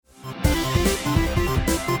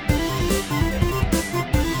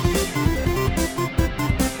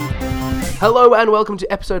Hello and welcome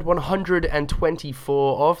to episode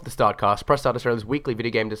 124 of the Startcast, Press Start Australia's weekly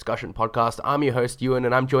video game discussion podcast. I'm your host, Ewan,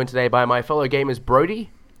 and I'm joined today by my fellow gamers, Brody.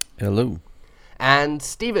 Hello. And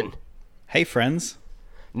Stephen. Hey, friends.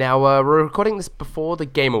 Now, we're recording this before the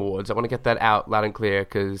Game Awards. I want to get that out loud and clear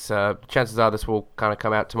because chances are this will kind of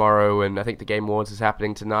come out tomorrow, and I think the Game Awards is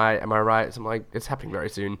happening tonight. Am I right? Something like it's happening very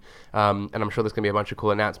soon, and I'm sure there's going to be a bunch of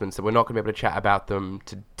cool announcements that we're not going to be able to chat about them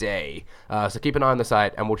today. So keep an eye on the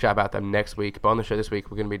site, and we'll chat about them next week. But on the show this week,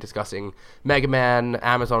 we're going to be discussing Mega Man,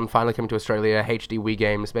 Amazon finally coming to Australia, HD Wii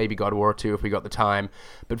games, maybe God of War 2 if we got the time.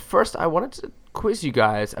 But first, I wanted to quiz you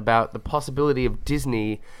guys about the possibility of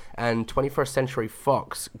Disney and 21st Century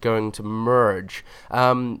Fox going to merge.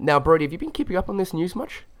 Now, Brody, have you been keeping up on this news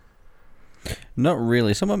much? Not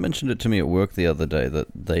really. Someone mentioned it to me at work the other day that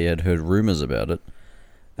they had heard rumors about it.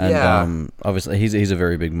 And Yeah. Obviously he's a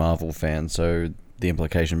very big Marvel fan, so the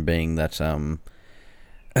implication being that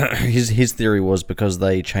his theory was because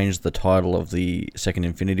they changed the title of the second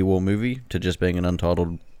Infinity War movie to just being an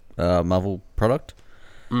untitled Marvel product.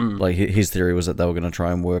 Like his theory was that they were going to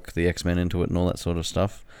try and work the X-Men into it and all that sort of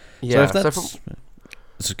stuff. Yeah. So if that's...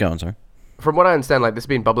 Just go on, sorry. From what I understand, like, this has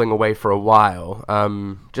been bubbling away for a while.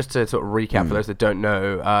 Just to sort of recap for those that don't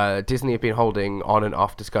know, Disney have been holding on and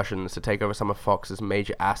off discussions to take over some of Fox's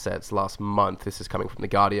major assets last month. This is coming from The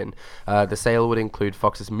Guardian. The sale would include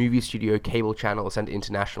Fox's movie studio, cable channels, and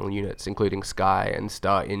international units, including Sky and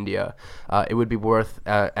Star India. It would be worth,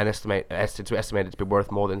 estimated to be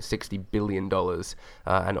worth more than $60 billion,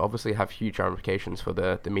 and obviously have huge ramifications for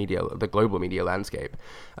the global media landscape.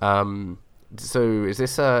 So is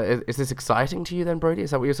this exciting to you then, Brody?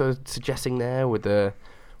 Is that what you're sort of suggesting there with the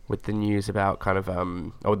news about kind of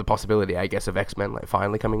or the possibility, I guess, of X-Men like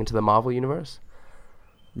finally coming into the Marvel universe?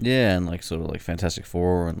 Yeah, and like sort of like Fantastic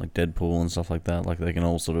Four and like Deadpool and stuff like that. Like they can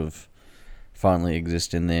all sort of finally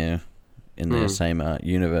exist in their same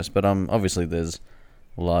universe. But obviously there's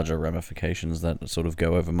larger ramifications that sort of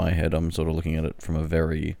go over my head. I'm sort of looking at it from a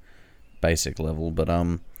very basic level, but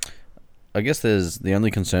I guess the only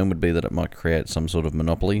concern would be that it might create some sort of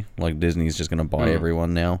monopoly, like Disney's just going to buy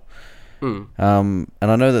everyone now. And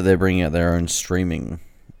I know that they're bringing out their own streaming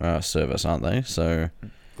service, aren't they? So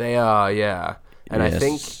They are, yeah. And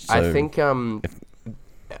yes, I think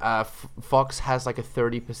Fox has like a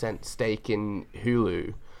 30% stake in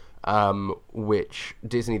Hulu, which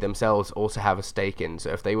Disney themselves also have a stake in.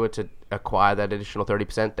 So if they were to acquire that additional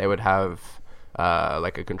 30%, they would have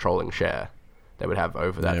like a controlling share. They would have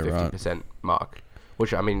over that 50% mark,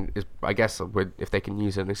 which I mean is, I guess, if they can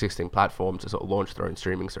use an existing platform to sort of launch their own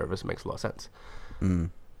streaming service, it makes a lot of sense.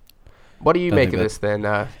 What do you make of this then,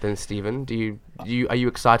 Stephen? Are you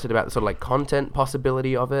excited about the sort of like content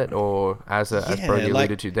possibility of it, or as Brody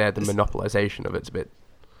alluded to there, the monopolization of it's a bit?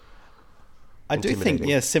 I do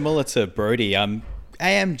think, similar to Brody, I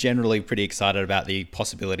am generally pretty excited about the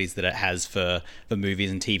possibilities that it has for movies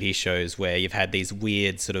and TV shows where you've had these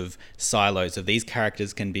weird sort of silos of these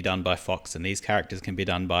characters can be done by Fox and these characters can be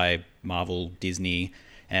done by Marvel, Disney,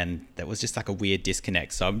 and that was just like a weird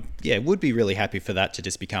disconnect. So would be really happy for that to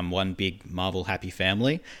just become one big Marvel happy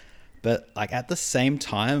family. But like at the same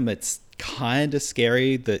time, it's kind of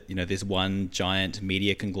scary that, there's one giant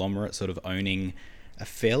media conglomerate sort of owning a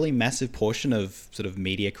fairly massive portion of sort of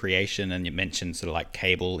media creation, and you mentioned sort of like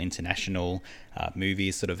cable, international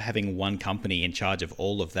movies, sort of having one company in charge of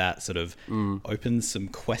all of that sort of opens some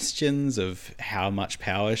questions of how much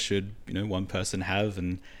power should, one person have,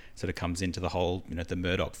 and sort of comes into the whole, the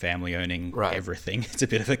Murdoch family owning everything. It's a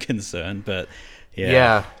bit of a concern, but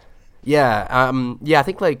yeah. I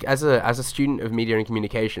think like as a student of media and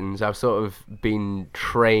communications, I've sort of been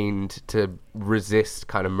trained to resist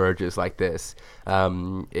kind of mergers like this.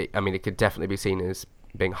 It could definitely be seen as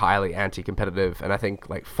being highly anti-competitive, and I think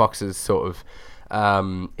like Fox's sort of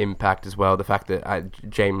impact as well, the fact that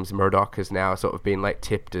James Murdoch has now sort of been like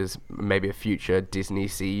tipped as maybe a future Disney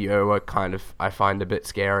CEO, I find a bit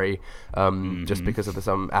scary, just because of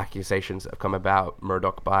some accusations that have come about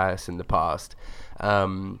Murdoch bias in the past.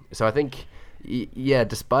 So I think,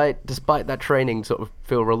 despite that training, sort of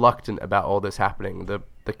feel reluctant about all this happening.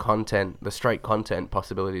 The content, the straight content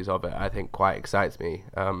possibilities of it, I think quite excites me.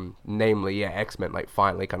 Namely, X-Men like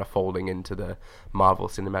finally kind of folding into the Marvel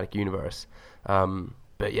Cinematic Universe.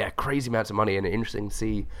 But crazy amounts of money, and interesting to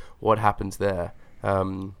see what happens there.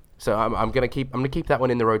 So I'm gonna keep that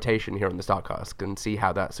one in the rotation here on the Startcast and see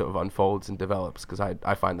how that sort of unfolds and develops, because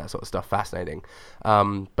I find that sort of stuff fascinating.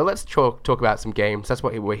 But let's talk about some games. That's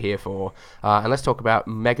what we're here for. And let's talk about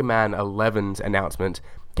Mega Man 11's announcement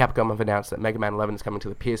Capcom have announced that Mega Man 11 is coming to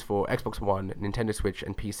the PS4, Xbox One, Nintendo Switch,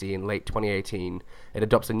 and PC in late 2018. It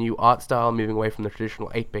adopts a new art style, moving away from the traditional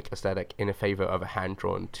 8-bit aesthetic in favor of a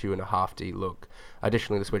hand-drawn 2.5D look.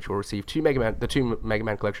 Additionally, the Switch will receive the two Mega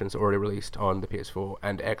Man collections already released on the PS4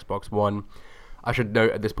 and Xbox One. I should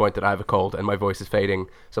note at this point that I have a cold and my voice is fading,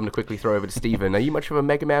 so I'm going to quickly throw over to Steven. Are you much of a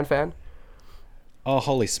Mega Man fan? Oh,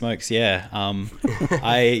 holy smokes, yeah. I'm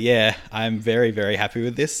very, very happy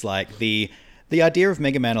with this. Like, the idea of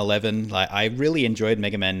Mega Man 11, like, I really enjoyed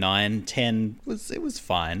Mega Man 9. 10 was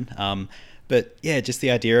fine. But yeah, just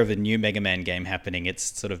the idea of a new Mega Man game happening,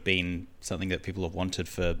 it's sort of been something that people have wanted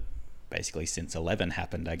for basically since 11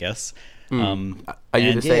 happened, I guess. Are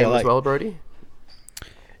you the same as well, Brody?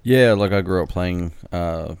 Yeah, like I grew up playing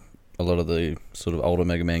a lot of the sort of older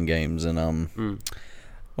Mega Man games, and I'm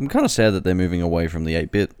kind of sad that they're moving away from the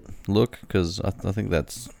 8-bit look, because I think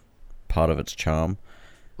that's part of its charm.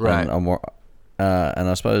 Right. And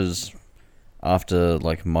I suppose after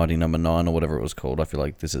like Mighty Number 9 or whatever it was called, I feel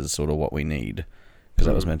like this is sort of what we need, because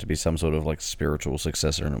that was meant to be some sort of like spiritual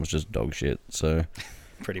successor, and it was just dog shit. So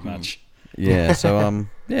pretty much. Yeah. So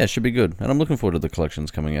yeah, it should be good, and I'm looking forward to the collections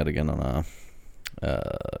coming out again on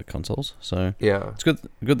consoles. So yeah, it's good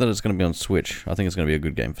that it's going to be on Switch. I think it's going to be a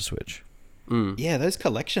good game for Switch. Yeah, those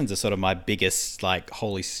collections are sort of my biggest, like,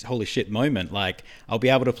 holy shit moment. Like, I'll be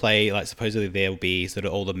able to play, like, supposedly there'll be sort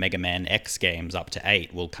of all the Mega Man X games up to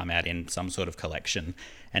 8 will come out in some sort of collection.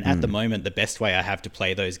 And at the moment, the best way I have to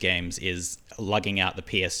play those games is lugging out the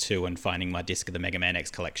PS2 and finding my disc of the Mega Man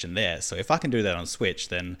X collection there. So if I can do that on Switch,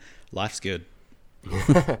 then life's good.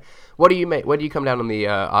 Where do you come down on the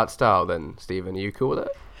art style then, Steven? Are you cool with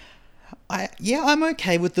it? I'm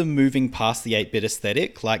okay with them moving past the 8-bit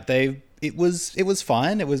aesthetic. Like, it was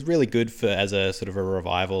fine. It was really good as a sort of a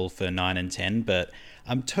revival for 9 and 10, but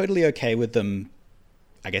I'm totally okay with them,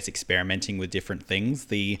 I guess, experimenting with different things.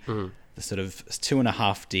 The sort of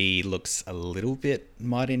 2.5D looks a little bit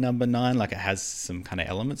Mighty Number 9, like it has some kind of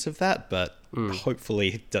elements of that, but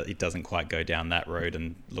hopefully it doesn't quite go down that road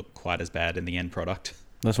and look quite as bad in the end product.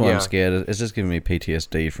 That's why I'm scared. It's just giving me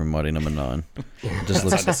PTSD from Mighty Number 9. It just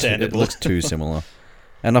looks too similar.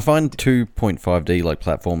 And I find 2.5D like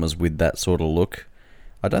platformers with that sort of look,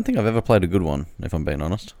 I don't think I've ever played a good one, if I'm being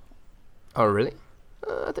honest. Oh really?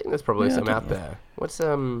 I think there's probably some out there. What's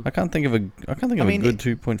I can't think of a good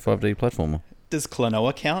 2.5D platformer. Does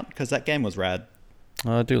Klonoa count? Because that game was rad.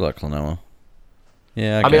 I do like Klonoa.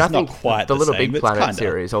 Yeah, I mean, I think not quite the Little same, Big Planet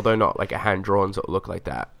series, although not like a hand-drawn sort of look like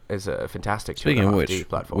that, is a fantastic. Speaking of which,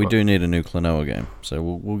 platformer. we do need a new Klonoa game, so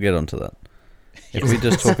we'll get onto that. If we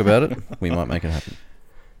just talk about it, we might make it happen.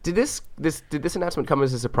 Did this announcement come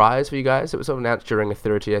as a surprise for you guys? It was sort of announced during a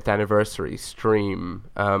 30th anniversary stream.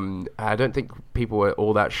 I don't think people were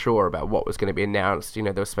all that sure about what was going to be announced. You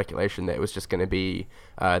know, there was speculation that it was just going to be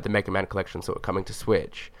the Mega Man collection sort of coming to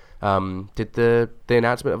Switch. Did the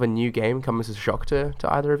announcement of a new game come as a shock to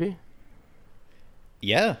either of you?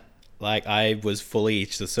 Yeah. Like, I was fully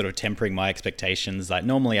just sort of tempering my expectations. Like,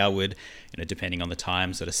 normally I would, depending on the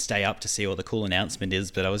time, sort of stay up to see what the cool announcement is.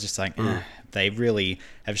 But I was just like, they really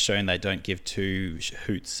have shown they don't give two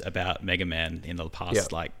hoots about Mega Man in the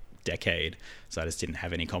past, decade. So I just didn't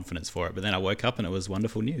have any confidence for it. But then I woke up and it was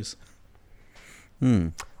wonderful news.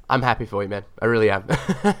 I'm happy for you, man. I really am.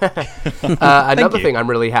 Another thing I'm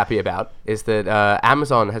really happy about is that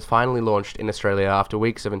Amazon has finally launched in Australia after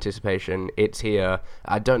weeks of anticipation. It's here.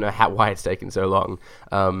 I don't know why it's taken so long,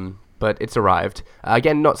 but it's arrived.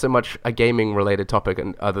 Again, not so much a gaming-related topic,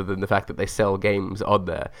 other than the fact that they sell games on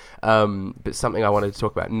there, but something I wanted to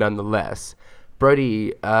talk about nonetheless.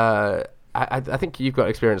 Brody, I think you've got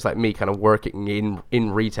experience like me kind of working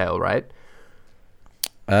in retail, right?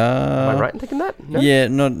 Am I right in thinking that? No? Yeah,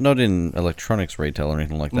 not in electronics retail or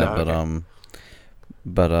anything like that, no, okay.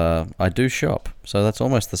 but I do shop, so that's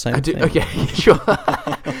almost the same thing. Okay, sure.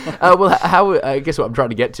 Well, I guess what I'm trying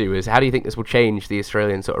to get to is, how do you think this will change the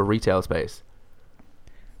Australian sort of retail space?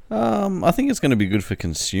 I think it's going to be good for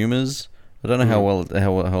consumers. I don't know how well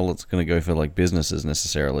it's going to go for like businesses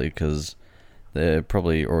necessarily, because they're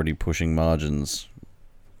probably already pushing margins,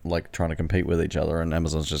 like trying to compete with each other, and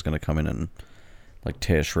Amazon's just going to come in and like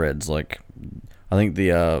tear shreds. Like, I think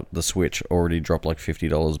the Switch already dropped like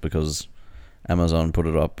 $50 because Amazon put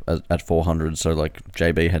it up at $400. So like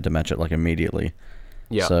JB had to match it like immediately.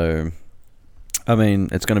 Yeah. So, I mean,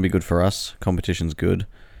 it's going to be good for us. Competition's good.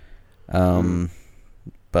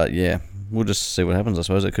 But yeah, we'll just see what happens. I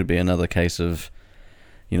suppose it could be another case of,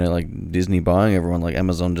 like Disney buying everyone. Like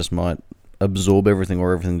Amazon just might absorb everything,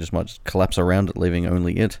 or everything just might collapse around it, leaving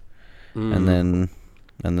only it, and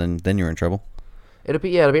then you're in trouble. It'll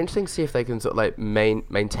be interesting to see if they can sort of like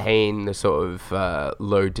maintain the sort of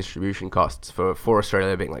low distribution costs for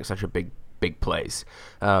Australia being like such a big place.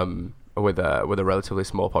 With a relatively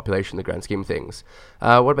small population in the grand scheme of things.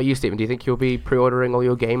 What about you, Stephen? Do you think you'll be pre-ordering all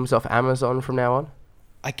your games off Amazon from now on?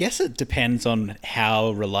 I guess it depends on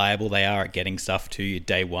how reliable they are at getting stuff to you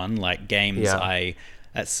day one. Like games,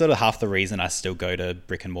 that's sort of half the reason I still go to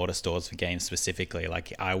brick and mortar stores for games specifically.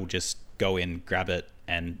 Like I will just go in, grab it,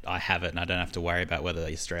 and I have it, and I don't have to worry about whether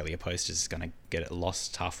the Australia Post is going to get it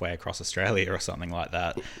lost halfway across Australia or something like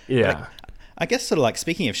that. Yeah. I guess sort of like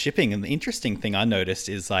speaking of shipping, and the interesting thing I noticed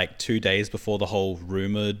is like 2 days before the whole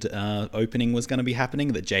rumored opening was going to be happening,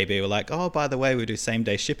 that JB were like, oh, by the way, we do same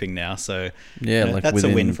day shipping now. So yeah, like that's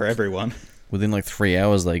a win for everyone. Within like 3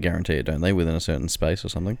 hours, they guarantee it, don't they? Within a certain space or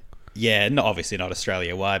something. Yeah, obviously not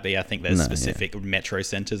Australia wide, but I think there's specific metro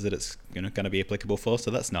centres that it's going to be applicable for.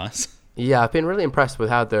 So that's nice. Yeah, I've been really impressed with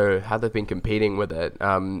how they've been competing with it.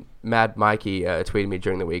 Mad Mikey tweeted me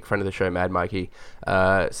during the week, friend of the show, Mad Mikey,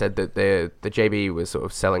 said that the JB was sort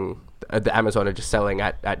of selling, the Amazon are just selling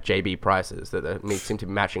at JB prices, that they seem to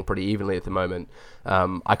be matching pretty evenly at the moment.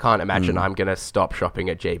 I can't imagine I'm going to stop shopping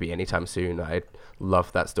at JB anytime soon. I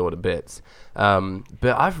love that store to bits.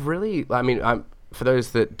 But for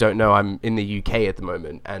those that don't know, I'm in the UK at the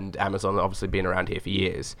moment, and Amazon has obviously been around here for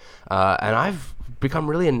years. And I've become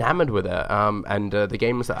really enamored with it. And the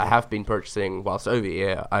games that I have been purchasing whilst over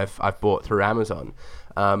here, I've bought through Amazon.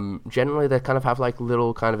 Generally, they kind of have like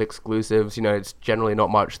little kind of exclusives. You know, it's generally not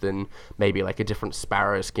much than maybe like a different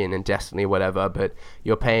Sparrow skin in Destiny, whatever. But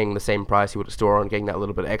you're paying the same price you would at a store on, getting that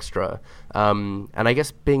little bit extra. And I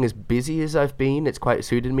guess being as busy as I've been, it's quite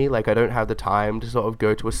suited me. Like I don't have the time to sort of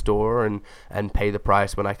go to a store and pay the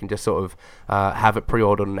price when I can just sort of have it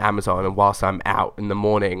pre-ordered on Amazon. And whilst I'm out in the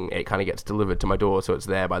morning, it kind of gets delivered to my door, so it's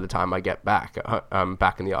there by the time I get back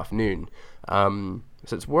back in the afternoon.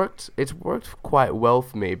 So it's worked quite well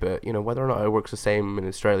for me, but you know, whether or not it works the same in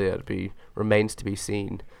Australia remains to be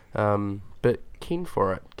seen. But keen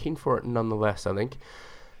for it nonetheless, I think.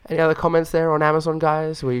 Any other comments there on Amazon,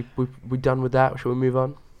 guys? We done with that? Shall we move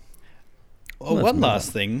on? Well, one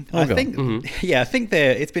last thing. I think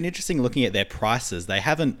it's been interesting looking at their prices. They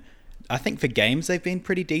haven't, I think for games they've been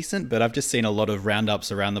pretty decent, but I've just seen a lot of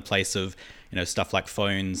roundups around the place of, you know, stuff like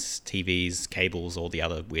phones, TVs, cables, all the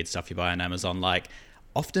other weird stuff you buy on Amazon, like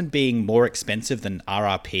often being more expensive than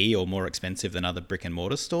RRP or more expensive than other brick and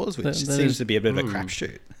mortar stores, which seems to be a bit of a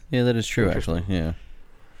crapshoot. Yeah, that is true actually. Yeah.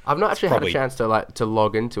 I've not actually had a chance to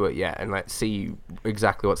log into it yet and like see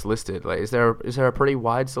exactly what's listed. Like, is there a pretty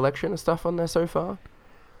wide selection of stuff on there so far?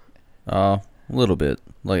 A little bit.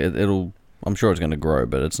 Like it'll. I'm sure it's going to grow,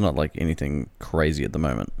 but it's not like anything crazy at the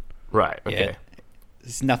moment. Right. Okay. Yeah.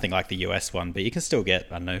 It's nothing like the US one, but you can still get,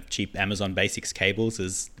 I don't know, cheap Amazon Basics cables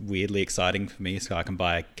is weirdly exciting for me, so I can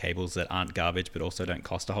buy cables that aren't garbage but also don't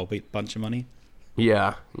cost a whole bunch of money.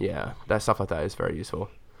 Yeah. That stuff like that is very useful.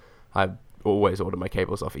 I always order my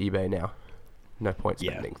cables off eBay now. No point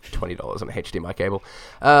spending $20 on a HDMI cable.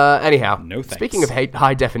 Anyhow, no thanks. Speaking of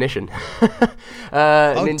high definition,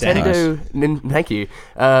 Nintendo. Thank you.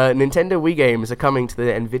 Nintendo Wii games are coming to the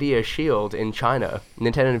Nvidia Shield in China.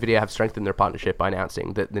 Nintendo and Nvidia have strengthened their partnership by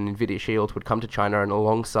announcing that the Nvidia Shield would come to China, and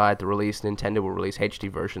alongside the release, Nintendo will release HD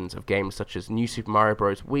versions of games such as New Super Mario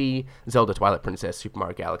Bros. Wii, Zelda Twilight Princess, Super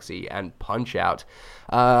Mario Galaxy, and Punch-Out.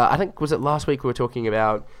 I think, was it last week we were talking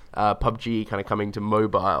about PUBG kind of coming to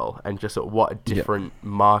mobile and just sort of what a different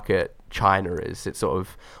market China is. It sort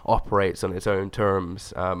of operates on its own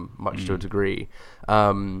terms, much to a degree.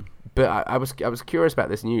 But I was curious about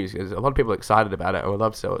this news because a lot of people are excited about it and would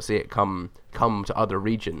love to see it come to other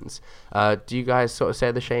regions. Do you guys sort of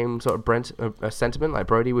share the same sort of sentiment? Like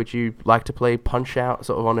Brody, would you like to play Punch-Out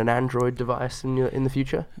sort of on an Android device in the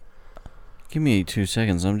future? Give me 2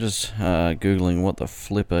 seconds. I'm just Googling what the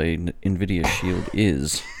flip a Nvidia Shield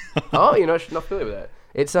is. Oh, you're not familiar with that?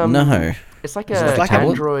 It's no. It's like an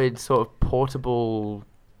Android sort of portable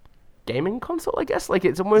gaming console, I guess. Like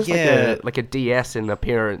it's almost like a DS in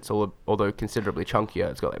appearance, although considerably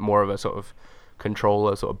chunkier. It's got like more of a sort of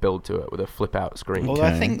controller sort of build to it with a flip out screen. Well,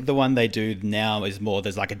 I think the one they do now is more,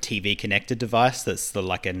 there's like a TV connected device that's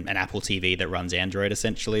like an Apple TV that runs Android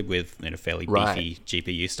essentially with, you know, fairly beefy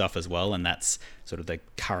GPU stuff as well, and that's sort of the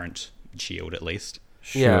current Shield at least.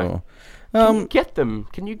 Sure. Yeah. Can you get them?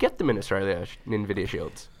 Can you get them in Australia, Nvidia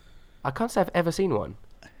Shields? I can't say I've ever seen one.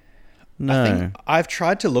 No. I think I've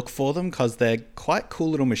tried to look for them because they're quite cool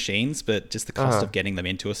little machines, but just the cost of getting them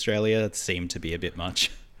into Australia seemed to be a bit much.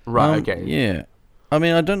 Right, okay. Yeah. I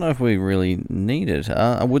mean, I don't know if we really need it.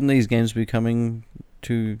 Wouldn't these games be coming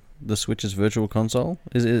to the Switch's Virtual Console?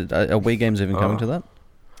 Are Wii games even coming to that?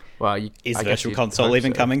 Well, is Virtual Console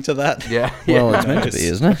even coming to that? Yeah. Well, it's meant to be,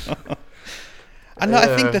 isn't it? And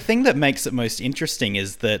I think the thing that makes it most interesting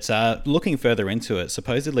is that looking further into it,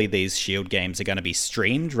 supposedly these Shield games are going to be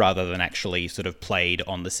streamed rather than actually sort of played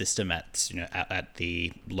on the system at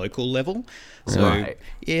the local level. So Right.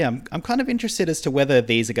 yeah, I'm kind of interested as to whether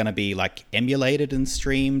these are going to be like emulated and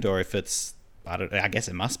streamed, or if it's I guess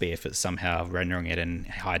it must be if it's somehow rendering it in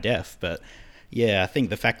high def. But yeah, I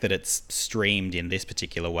think the fact that it's streamed in this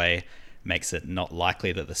particular way makes it not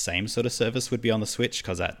likely that the same sort of service would be on the Switch,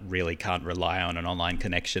 because that really can't rely on an online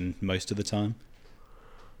connection most of the time.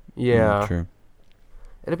 Yeah. True.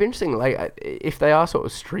 It'd be interesting, like, if they are sort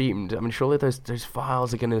of streamed. I mean, surely those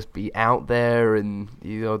files are going to be out there, and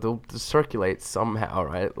they'll circulate somehow,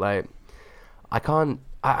 right? Like, I don't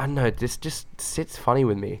know. This just sits funny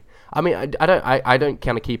with me. I mean, I don't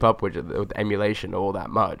kind of keep up with emulation all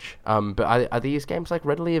that much. But are these games like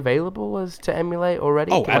readily available as to emulate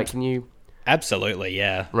already? Oh, can you? Absolutely,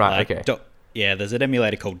 yeah. Right. Okay. Yeah, there's an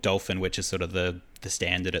emulator called Dolphin, which is sort of the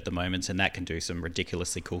standard at the moment, and that can do some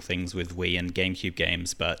ridiculously cool things with Wii and GameCube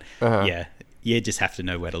games. But yeah, you just have to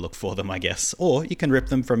know where to look for them, I guess. Or you can rip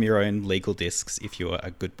them from your own legal discs if you're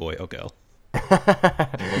a good boy or girl.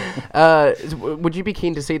 Would you be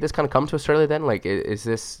keen to see this kind of come to Australia then? Like, is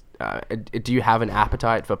this? Do you have an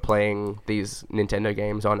appetite for playing these Nintendo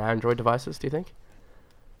games on Android devices, do you think?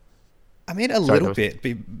 I mean, a little bit,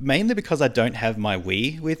 mainly because I don't have my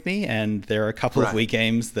Wii with me, and there are a couple of Wii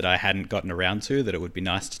games that I hadn't gotten around to that it would be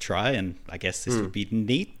nice to try, and I guess this would be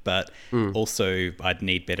neat, but also I'd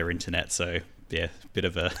need better internet, so yeah, bit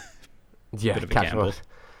of a gamble.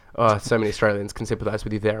 Oh, so many Australians can sympathise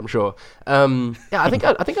with you there, I'm sure. Yeah, I think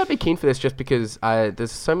I'd be keen for this just because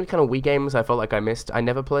there's so many kind of Wii games I felt like I missed. I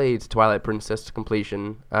never played Twilight Princess to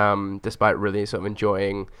completion, despite really sort of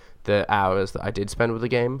enjoying the hours that I did spend with the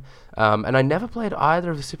game. And I never played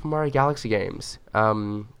either of the Super Mario Galaxy games,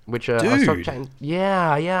 which I was chatting.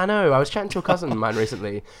 Yeah, I know. I was chatting to a cousin of mine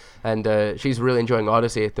recently, and she's really enjoying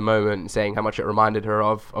Odyssey at the moment, saying how much it reminded her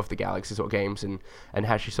of the Galaxy sort of games, and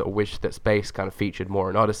how she sort of wished that space kind of featured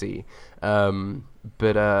more in Odyssey.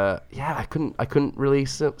 But yeah, I couldn't really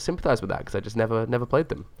sympathize with that because I just never played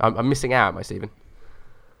them. I'm missing out, am I, Stephen?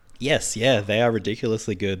 Yes, yeah, they are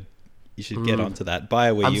ridiculously good. You should get onto that. Buy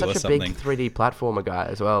a Wii U or something. I'm such a big 3D platformer guy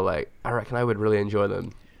as well. Like, I reckon I would really enjoy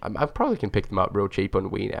them. I probably can pick them up real cheap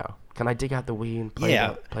on Wii now. Can I dig out the Wii and play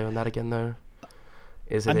on that again though?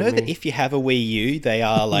 I know that if you have a Wii U, they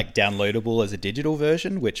are like downloadable as a digital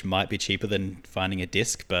version, which might be cheaper than finding a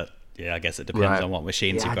disc. But yeah, I guess it depends on what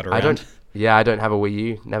machines you've got around. I don't have a Wii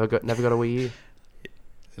U. Never got a Wii U.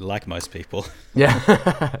 Like most people. Yeah.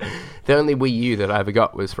 The only Wii U that I ever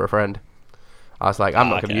got was for a friend. I was like, I'm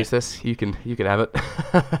not going to use this. You can have it.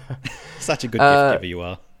 Such a good gift giver you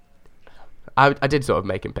are. I did sort of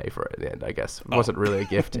make him pay for it in the end, I guess. It wasn't really a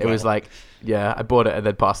gift. It was like, yeah, I bought it and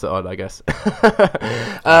then passed it on, I guess.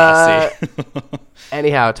 I see.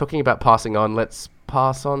 Anyhow, talking about passing on, let's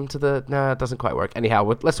pass on to the... No, it doesn't quite work. Anyhow,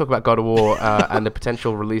 let's talk about God of War and the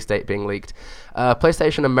potential release date being leaked.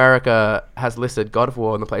 PlayStation America has listed God of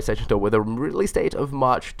War on the PlayStation Store with a release date of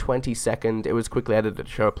March 22nd. It was quickly edited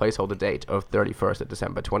to show a placeholder date of 31st of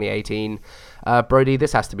December 2018. Brody,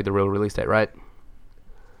 this has to be the real release date, right?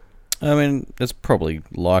 I mean, it's probably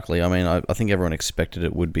likely. I mean, I think everyone expected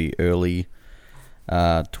it would be early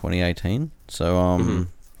 2018. So,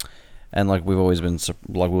 and like we've always been,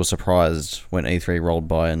 we were surprised when E3 rolled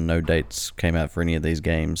by and no dates came out for any of these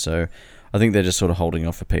games. So, I think they're just sort of holding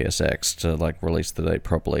off for PSX to like release the date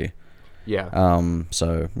properly. Yeah.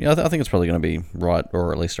 So yeah, I think it's probably going to be right,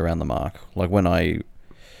 or at least around the mark. Like when I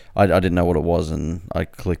didn't know what it was, and I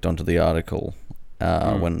clicked onto the article.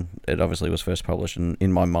 When it obviously was first published, and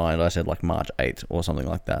in my mind I said like March 8th or something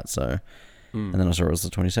like that. So, and then I saw it was the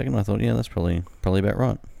 22nd. I thought, yeah, that's probably about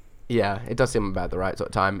right. Yeah, it does seem about the right sort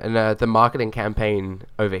of time. And the marketing campaign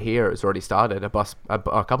over here has already started. A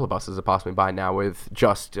couple of buses have passed me by now with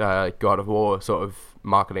just God of War sort of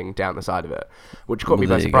marketing down the side of it, which caught me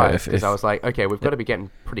by surprise because I was like, okay, we've got to be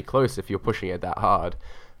getting pretty close if you're pushing it that hard.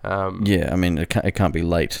 Yeah, I mean, it can't be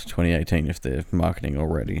late 2018 if they're marketing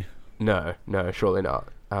already. No, surely not.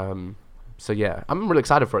 So yeah, I'm really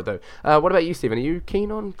excited for it though. What about you, Stephen? Are you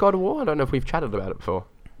keen on God of War? I don't know if we've chatted about it before.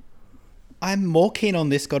 I'm more keen on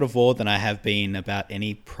this God of War than I have been about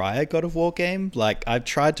any prior God of War game. Like, I've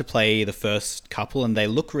tried to play the first couple and they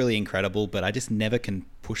look really incredible, but I just never can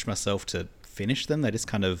push myself to finish them. They just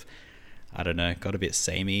kind of, I don't know, got a bit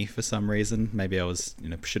samey for some reason. Maybe I was,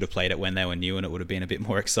 should have played it when they were new and it would have been a bit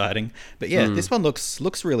more exciting. But yeah, this one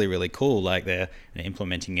looks really, really cool. Like they're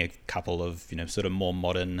implementing a couple of, sort of more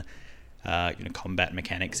modern combat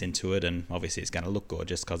mechanics into it, and obviously it's going to look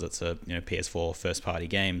gorgeous because it's a PS4 first party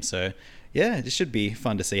game. So yeah, it should be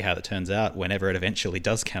fun to see how that turns out whenever it eventually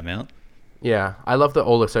does come out. Yeah, I love that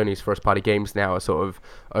all of Sony's first-party games now are sort of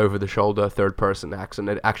over-the-shoulder, third-person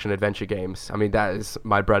action-adventure games. I mean, that is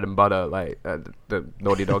my bread and butter. Like the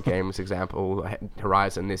Naughty Dog games example,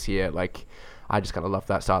 Horizon this year. Like, I just kind of love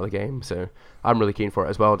that style of game. So I'm really keen for it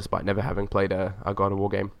as well, despite never having played a God of War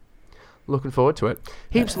game. Looking forward to it.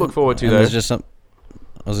 Heaps to look forward to, though. There's just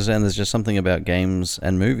there's just something about games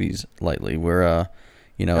and movies lately where,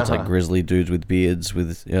 it's like grizzly dudes with beards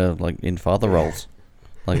with like in father roles.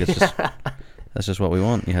 Like, it's just that's just what we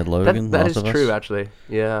want. You had Logan, that Last is of Us. true, actually.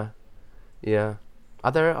 Yeah.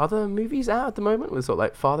 Are there other movies out at the moment with sort of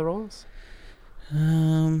like father roles?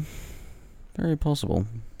 Very possible.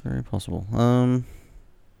 Very possible.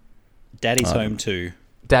 Daddy's Home 2.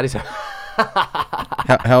 Daddy's Home.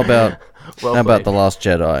 How about Well how about played. The Last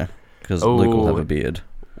Jedi? Because Luke will have a beard.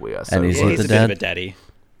 We are so And he's Yeah, he he's the a bit of dad? a daddy.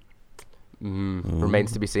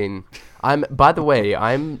 Remains to be seen. By the way,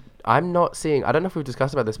 I'm not seeing. I don't know if we've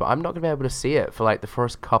discussed about this, but I'm not going to be able to see it for like the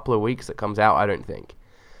first couple of weeks it comes out. I don't think.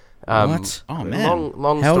 What? Oh, man.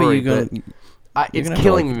 Long How story. are you going? It's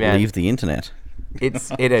killing me, man. Leave the internet. It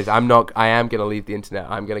is. I am going to leave the internet.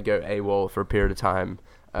 I'm going to go AWOL for a period of time,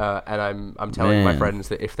 and I'm telling my Man. friends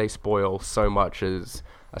that if they spoil so much as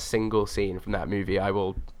a single scene from that movie, I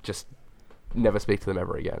will just never speak to them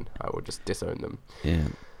ever again. I will just disown them. Yeah.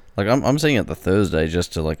 Like I'm seeing it the Thursday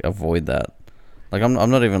just to like avoid that. Like I'm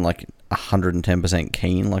not even like 110%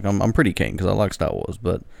 keen. Like I'm pretty keen because I like Star Wars,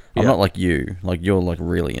 but I'm Yeah. not like you. Like you're like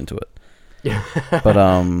really into it. Yeah. But but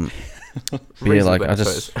yeah, like Reasonably, I I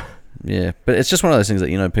just suppose. yeah. But it's just one of those things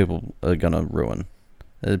that people are gonna ruin.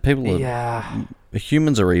 People are Yeah.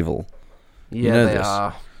 humans are evil. Yeah, know they this.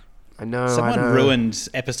 are. I know. Someone I know. ruined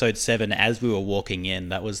episode 7 as we were walking in.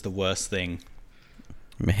 That was the worst thing.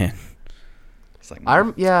 Man. It's like, I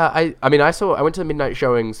mean, I went to the midnight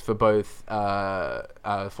showings for both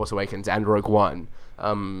Force Awakens and Rogue One.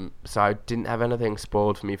 So I didn't have anything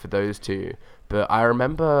spoiled for me for those two. But I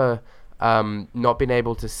remember not being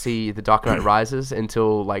able to see The Dark Knight Rises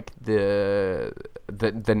until like the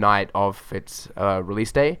night of its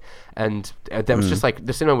release day, and there was just like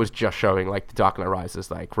the cinema was just showing like The Dark Knight Rises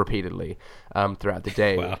like repeatedly throughout the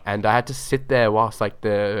day. Wow. And I had to sit there whilst like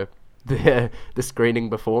the screening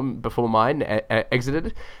before mine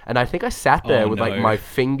exited, and I think I sat there with like no. my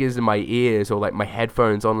fingers in my ears or like my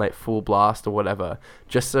headphones on like full blast or whatever,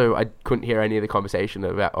 just so I couldn't hear any of the conversation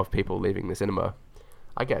of people leaving the cinema.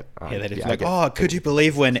 I get yeah, they just I like, get- oh, could you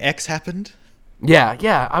believe when X happened?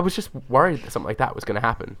 yeah, I was just worried that something like that was going to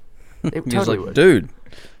happen. It He's totally like, would. dude,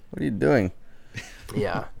 what are you doing?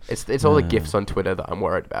 Yeah, it's all the gifs on Twitter that I'm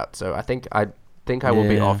worried about. So I think I will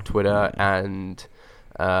be Yeah. off Twitter and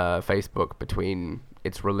Facebook between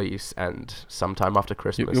its release and sometime after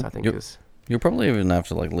Christmas. you- I think you- is. You'll probably even have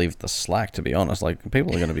to like leave the Slack, to be honest. Like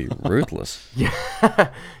people are going to be ruthless.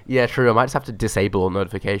 Yeah, true. I might just have to disable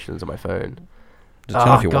notifications on my phone. Just turn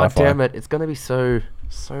off your God Wi-Fi. damn it! It's gonna be so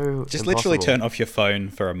Just literally impossible. turn off your phone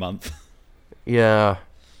for a month. Yeah.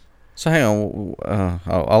 So hang on,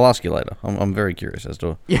 I'll ask you later. I'm very curious as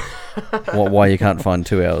to why you can't find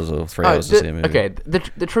 2 hours or 3 hours to see a movie. Okay,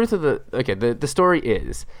 the truth of the story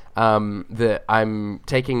is that I'm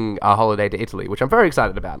taking a holiday to Italy, which I'm very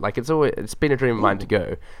excited about. Like it's been a dream of mine to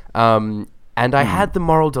go. And I had the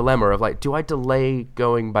moral dilemma of like, do I delay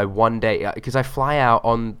going by one day because I fly out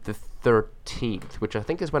on the 13th, which I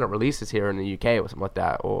think is when it releases here in the UK or something like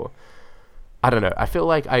that, or I don't know. I feel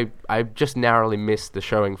like I just narrowly missed the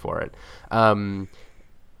showing for it.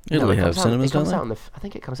 Italy have cinemas, don't they? I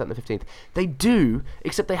think it comes out on the 15th. They do,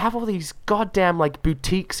 except they have all these goddamn like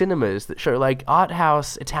boutique cinemas that show like art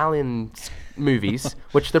house Italian movies,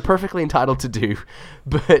 which they're perfectly entitled to do.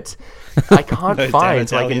 But I can't Those damn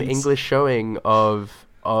find like an Italians. English showing of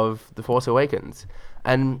The Force Awakens.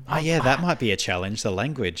 And Oh yeah, that might be a challenge. The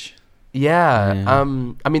language. yeah,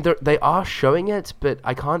 Yeah. I mean they are showing it, but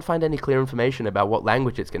I can't find any clear information about what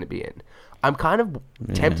language it's going to be in. I'm kind of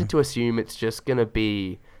tempted to assume it's just going to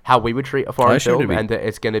be how we would treat a foreign assumed film, it'd be- and that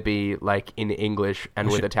it's going to be like in English and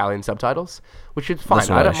with assu- Italian subtitles, which is fine. That's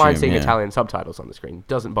what I I don't mind assume, seeing yeah. Italian subtitles on the screen;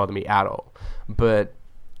 doesn't bother me at all. But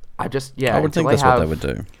I just I would think that's what they would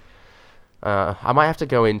do. I might have to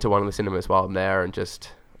go into one of the cinemas while I'm there and just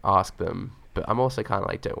ask them. But I'm also kind of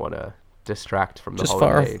like don't want to distract from the Just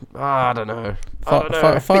fire holiday. I don't know. I don't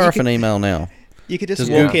know. Fire you off could- an email now. You could just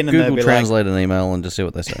Just walk in and they'll Google be Translate an email and just see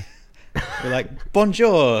what they say. like,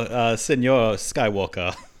 "Bonjour, Senor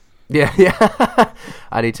Skywalker." Yeah.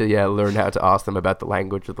 I need to learn how to ask them about the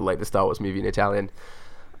language of the latest Star Wars movie in Italian.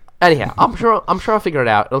 Anyhow, I'm sure I'll figure it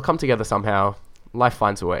out. It'll come together somehow. Life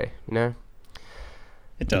finds a way, you know?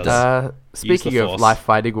 It does. Speaking of life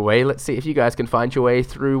finding a way, let's see if you guys can find your way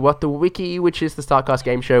through What the Wiki, which is the StarCast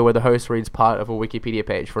game show where the host reads part of a Wikipedia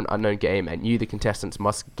page for an unknown game, and you, the contestants,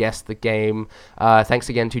 must guess the game. Thanks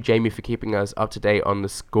again to Jamie for keeping us up to date on the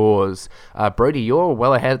scores. Brody, you're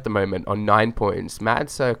well ahead at the moment on 9 points.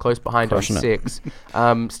 Matt's close behind on 6.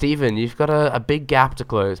 Stephen, you've got a big gap to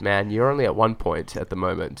close, man. You're only at 1 point at the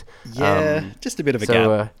moment. Yeah, just a bit of a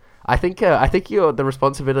gap. I think the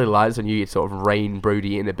responsibility lies on you to sort of rein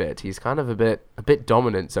Brody in a bit. He's kind of a bit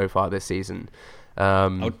dominant so far this season.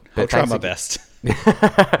 I'll try my best.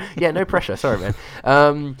 Yeah, no pressure. Sorry, man.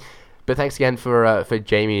 But thanks again for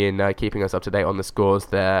Jamie and keeping us up to date on the scores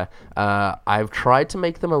there. I've tried to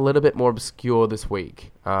make them a little bit more obscure this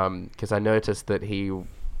week because I noticed that he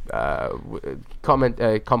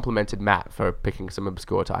complimented Matt for picking some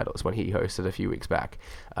obscure titles when he hosted a few weeks back.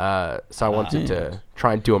 So I wanted to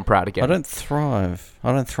try and do him proud again. I don't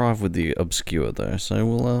thrive with the obscure though. So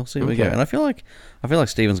we'll see how we go. And I feel like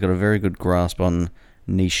Steven's got a very good grasp on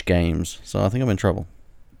niche games. So I think I'm in trouble.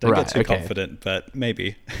 Don't get too confident, but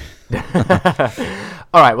maybe. All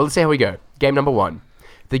right, well, let's see how we go. Game number 1.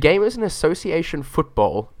 The game is an association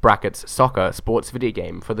football (soccer) sports video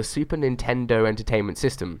game for the Super Nintendo Entertainment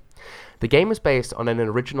System. The game is based on an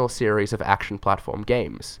original series of action platform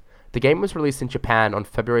games. The game was released in Japan on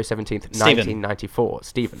February 17th, 1994.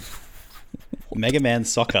 Steven. Mega Man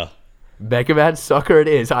Soccer. Mega Man Soccer it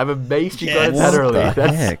is. I'm amazed you got it that early. What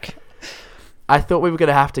the heck? I thought we were going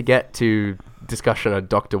to have to get to discussion of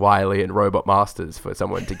Dr. Wily and Robot Masters for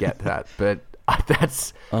someone to get that, but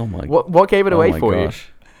that's... Oh my... What gave it away for you?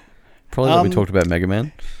 Probably that we talked about Mega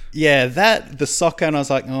Man. Yeah, the soccer, and I was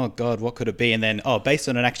like, oh god, what could it be? And then, based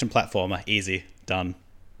on an action platformer, easy, done.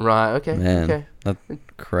 Right, okay. Man, okay. That's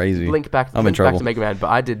crazy. Link back to Mega Man, but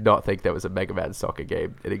I did not think there was a Mega Man soccer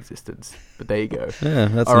game in existence. But there you go. Yeah,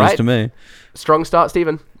 that's news to me. Strong start,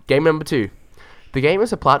 Stephen. Game number 2. The game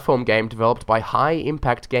is a platform game developed by High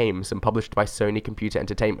Impact Games and published by Sony Computer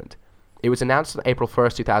Entertainment. It was announced on April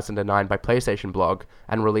 1st, 2009 by PlayStation Blog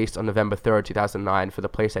and released on November 3rd, 2009 for the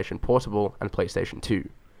PlayStation Portable and PlayStation 2.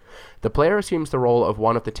 The player assumes the role of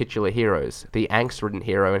one of the titular heroes, the angst-ridden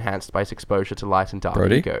hero enhanced by his exposure to light and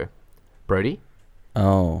dark ego. Brody?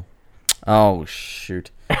 Oh,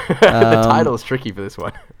 shoot. The title's tricky for this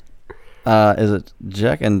one. Is it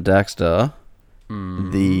Jak and Daxter,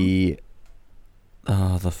 the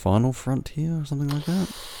Final Frontier or something like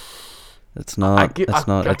that? It's not.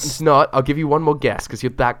 It's not. I'll give you one more guess because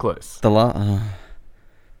you're that close. The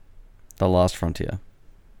Last Frontier.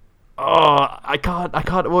 Oh, I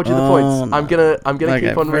can't award you the points. No. I'm gonna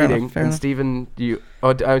keep on reading. And Stephen, Stephen, do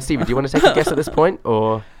you want to take a guess at this point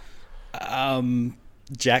or?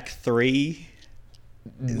 Jak 3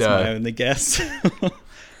 is my only guess.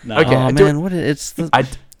 No. Okay. Oh man,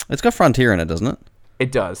 it's got Frontier in it, doesn't it?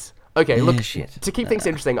 It does. Okay, look, to keep things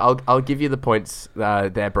interesting, I'll give you the points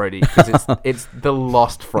there, Brody, because it's the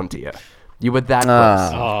Lost Frontier. You were that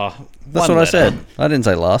close. That's what I said. I didn't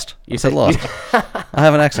say lost. You said lost. I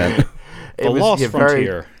have an accent. The Lost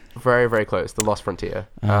Frontier. Very, very close. The Lost Frontier.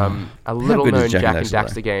 A little known Jak and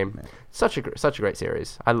Daxter game. Such a great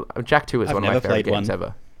series. Jak 2 is one of my favorite games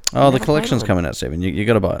ever. Oh, the collection's coming out, Steven. You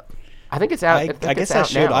got to buy it. I think it's out. I guess I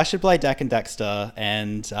should. Now. I should play Jak and Daxter,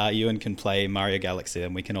 and Ewan can play Mario Galaxy,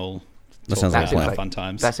 and we can all have fun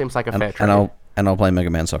times. That seems like a fair trade. And I'll play Mega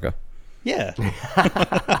Man Soccer. Yeah.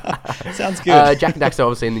 Sounds good. Jak and Daxter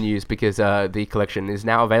obviously in the news because the collection is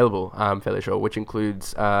now available, I'm fairly sure, which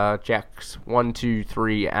includes Jak's 1, 2,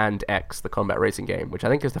 3, and X, the combat racing game, which I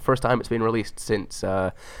think is the first time it's been released since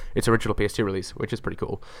its original PS2 release, which is pretty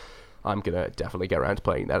cool. I'm going to definitely get around to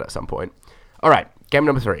playing that at some point. All right, game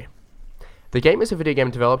number 3. The game is a video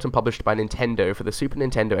game developed and published by Nintendo for the Super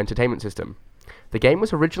Nintendo Entertainment System. The game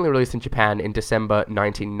was originally released in Japan in December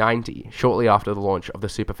 1990, shortly after the launch of the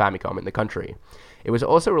Super Famicom in the country. It was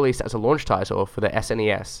also released as a launch title for the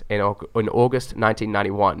SNES in August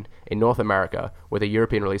 1991 in North America, with a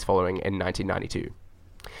European release following in 1992.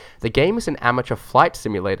 The game is an amateur flight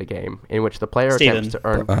simulator game in which the player attempts to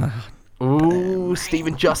earn... Ooh,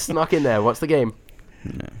 Steven just snuck in there. What's the game?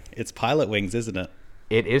 No. It's Pilot Wings, isn't it?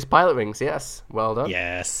 It is Pilot Wings, yes. Well done.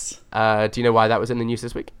 Yes. Do you know why that was in the news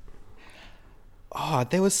this week? Oh,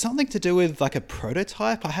 there was something to do with like a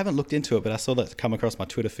prototype. I haven't looked into it, but I saw that come across my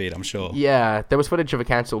Twitter feed, I'm sure. Yeah, there was footage of a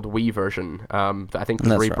cancelled Wii version that I think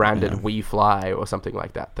was rebranded Wii Fly or something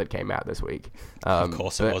like that came out this week. Of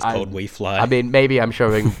course it was called Wii Fly. I mean, maybe I'm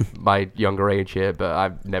showing my younger age here, but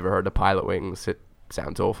I've never heard of Pilot Wings. It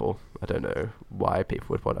sounds awful. I don't know why people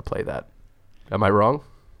would want to play that. Am I wrong?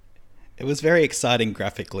 It was very exciting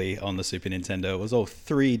graphically on the Super Nintendo. It was all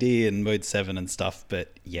 3D and Mode 7 and stuff,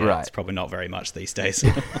 but yeah, It's probably not very much these days.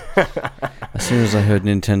 As soon as I heard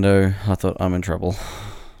Nintendo, I thought, I'm in trouble.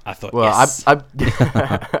 I thought, well, yes. I'm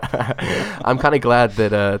kind of glad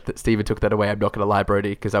that Steven took that away. I'm not going to lie, Brody,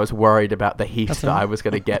 because I was worried about the heat that I was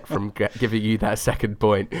going to get from giving you that second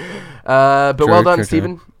point. But well done,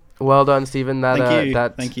 Steven. Well done, Stephen.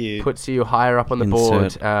 Thank you. Puts you higher up on the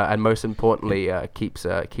board, and most importantly, keeps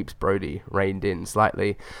Brody reined in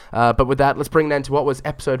slightly. But with that, let's bring it into what was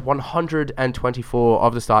episode 124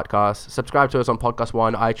 of the Startcast. Subscribe to us on Podcast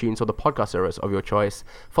One, iTunes, or the podcast service of your choice.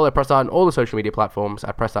 Follow Press Start on all the social media platforms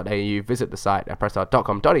at press.au. Visit the site at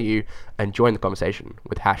pressstart.com.au and join the conversation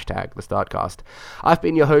with hashtag the Startcast. I've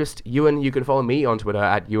been your host, Ewan. You can follow me on Twitter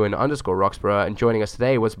at Ewan_Roxburgh, and joining us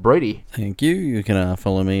today was Brody. Thank you. You can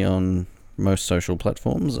follow me on most social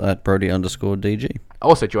platforms at Brody_DG.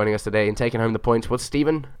 Also joining us today and taking home the points was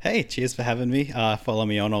Stephen. Hey, cheers for having me. Follow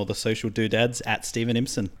me on all the social doodads at Stephen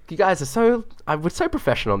Impson. You guys are we're so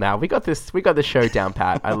professional now. We got this show down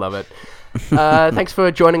pat. I love it. Thanks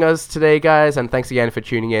for joining us today, guys, and thanks again for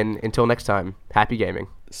tuning in. Until next time, happy gaming.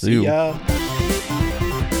 See ya.